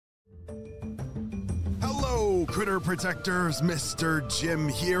Critter Protectors, Mr. Jim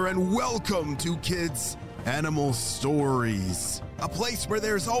here, and welcome to Kids Animal Stories, a place where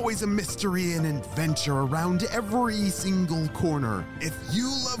there's always a mystery and adventure around every single corner. If you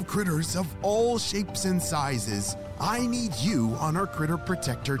love critters of all shapes and sizes, I need you on our Critter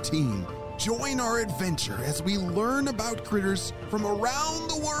Protector team. Join our adventure as we learn about critters from around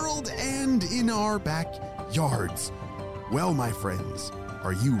the world and in our backyards. Well, my friends,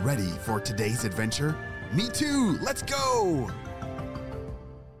 are you ready for today's adventure? Me too, let's go!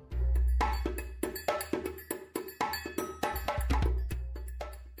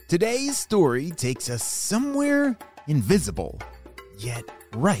 Today's story takes us somewhere invisible, yet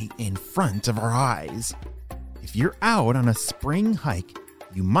right in front of our eyes. If you're out on a spring hike,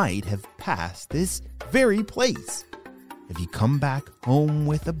 you might have passed this very place. If you come back home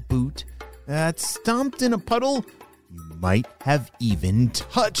with a boot that's stomped in a puddle, you might have even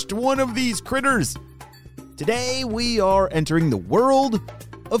touched one of these critters. Today we are entering the world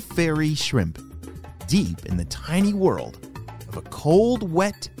of fairy shrimp, deep in the tiny world of a cold,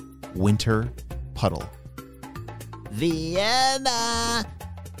 wet winter puddle. Vienna!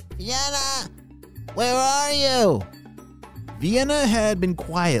 Vienna! Where are you? Vienna had been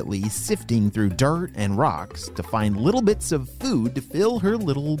quietly sifting through dirt and rocks to find little bits of food to fill her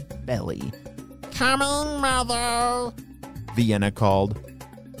little belly. Coming, mother! Vienna called.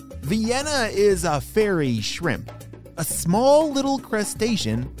 Vienna is a fairy shrimp, a small little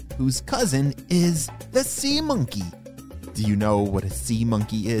crustacean whose cousin is the sea monkey. Do you know what a sea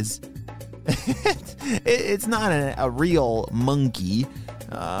monkey is? It's not a real monkey.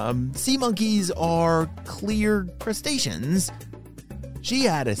 Sea monkeys are clear crustaceans. She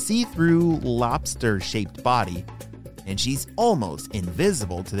had a see-through lobster-shaped body, and she's almost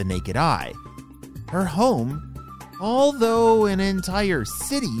invisible to the naked eye. Her home, although an entire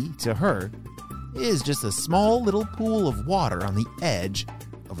city to her, is just a small little pool of water on the edge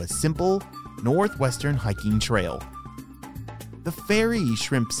of a simple northwestern hiking trail. The fairy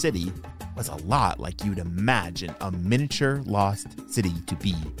shrimp city was a lot like you'd imagine a miniature lost city to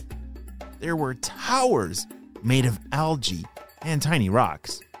be. There were towers made of algae and tiny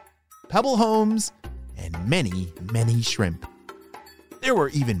rocks, pebble homes, and many, many shrimp. There were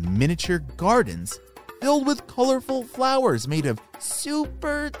even miniature gardens filled with colorful flowers made of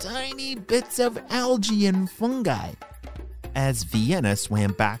super tiny bits of algae and fungi. As Vienna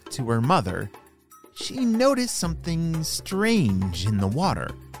swam back to her mother, she noticed something strange in the water.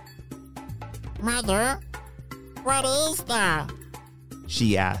 Mother, what is that?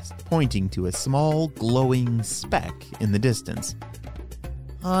 She asked, pointing to a small glowing speck in the distance.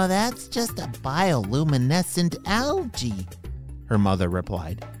 Oh, that's just a bioluminescent algae, her mother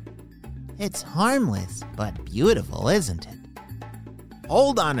replied. It's harmless, but beautiful, isn't it?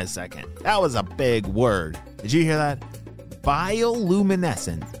 Hold on a second. That was a big word. Did you hear that?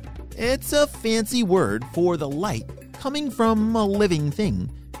 Bioluminescent. It's a fancy word for the light coming from a living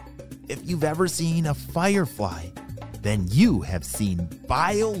thing. If you've ever seen a firefly, then you have seen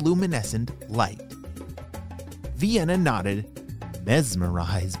bioluminescent light. Vienna nodded,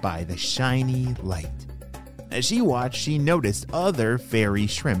 mesmerized by the shiny light. As she watched, she noticed other fairy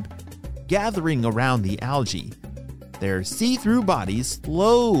shrimp gathering around the algae, their see-through bodies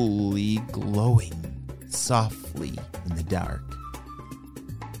slowly glowing softly in the dark.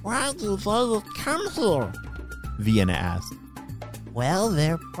 Why do they come here? Vienna asked. Well,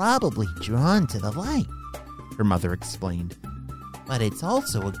 they're probably drawn to the light, her mother explained. But it's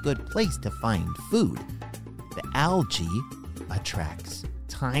also a good place to find food. The algae attracts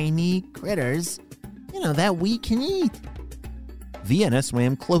tiny critters, that we can eat. Vienna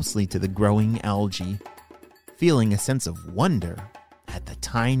swam closely to the growing algae, feeling a sense of wonder at the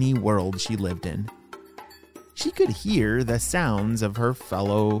tiny world she lived in. She could hear the sounds of her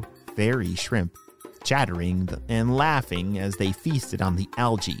fellow fairy shrimp, chattering and laughing as they feasted on the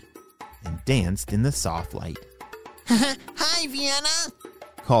algae and danced in the soft light. Hi, Vienna,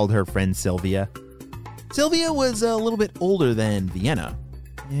 called her friend Sylvia. Sylvia was a little bit older than Vienna,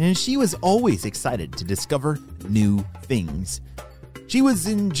 and she was always excited to discover new things. She was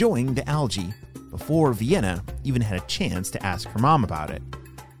enjoying the algae before Vienna even had a chance to ask her mom about it.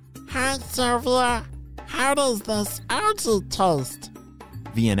 Hi, Sylvia. How does this algae taste?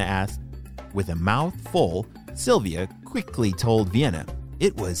 Vienna asked. With a mouth full, Sylvia quickly told Vienna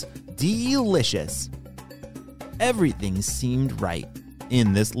it was delicious. Everything seemed right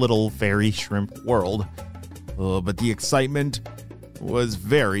in this little fairy shrimp world, but the excitement was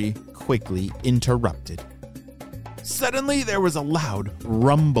very quickly interrupted. Suddenly there was a loud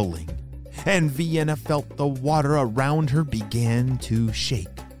rumbling, and Vienna felt the water around her began to shake.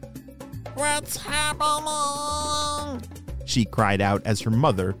 What's happening? She cried out as her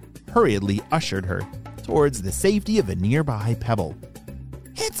mother hurriedly ushered her towards the safety of a nearby pebble.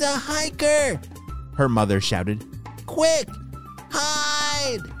 It's a hiker! Her mother shouted. Quick,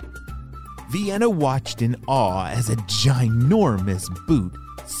 hide! Vienna watched in awe as a ginormous boot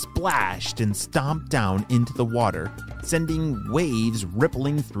splashed and stomped down into the water, sending waves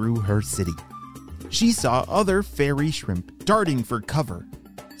rippling through her city. She saw other fairy shrimp darting for cover,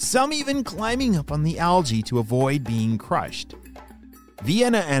 some even climbing up on the algae to avoid being crushed.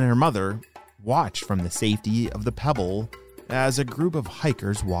 Vienna and her mother watched from the safety of the pebble as a group of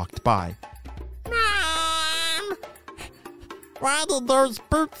hikers walked by. Mom! Why did those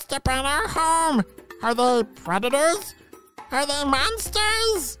boots step on our home? Are they predators? Are they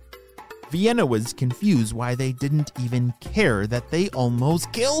monsters? Vienna was confused why they didn't even care that they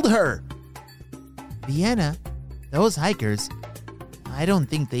almost killed her. Vienna, those hikers, I don't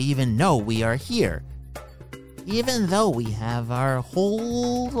think they even know we are here. Even though we have our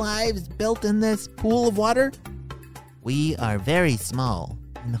whole lives built in this pool of water, we are very small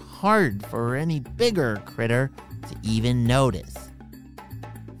and hard for any bigger critter to even notice.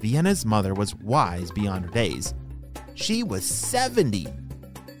 Vienna's mother was wise beyond her days. She was 70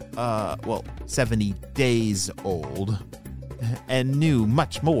 days old, and knew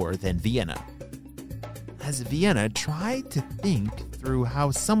much more than Vienna. As Vienna tried to think through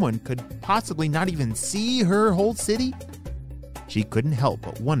how someone could possibly not even see her whole city, she couldn't help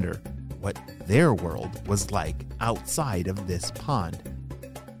but wonder what their world was like outside of this pond.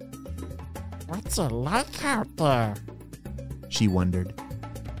 What's it like out there? She wondered.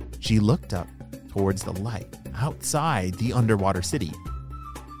 She looked up towards the light outside the underwater city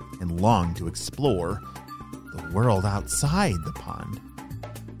and longed to explore the world outside the pond.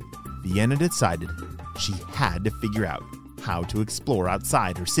 Vienna decided she had to figure out how to explore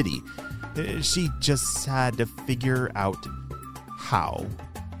outside her city. She just had to figure out how.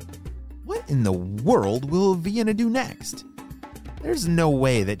 What in the world will Vienna do next? There's no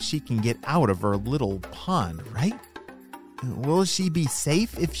way that she can get out of her little pond, right? Will she be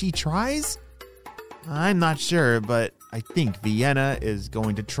safe if she tries? I'm not sure, but I think Vienna is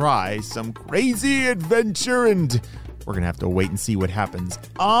going to try some crazy adventure, and we're going to have to wait and see what happens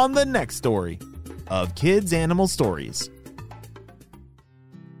on the next story of Kids Animal Stories.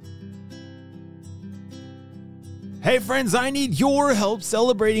 Hey friends, I need your help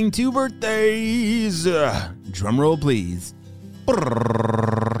celebrating 2 birthdays. Drumroll please.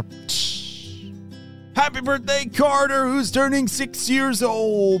 Happy birthday, Carter, who's turning 6 years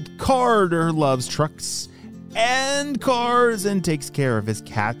old. Carter loves trucks and cars and takes care of his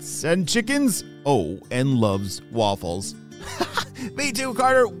cats and chickens. Oh, and loves waffles. Me too,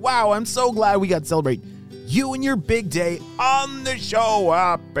 Carter. Wow, I'm so glad we got to celebrate you and your big day on the show.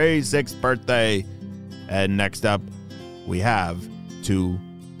 Happy 6th birthday. And next up, we have 2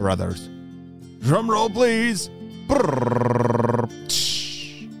 brothers. Drum roll, please.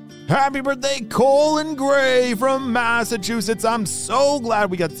 Happy birthday, Cole and Gray from Massachusetts. I'm so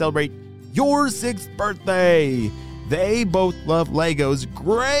glad we got to celebrate your 6th birthday. They both love Legos.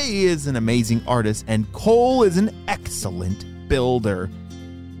 Gray is an amazing artist, and Cole is an excellent builder.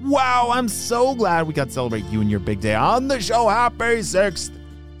 Wow, I'm so glad we got to celebrate you and your big day on the show. Happy 6th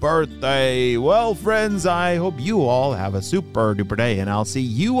birthday. Well, friends, I hope you all have a super duper day, and I'll see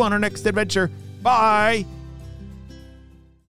you on our next adventure. Bye.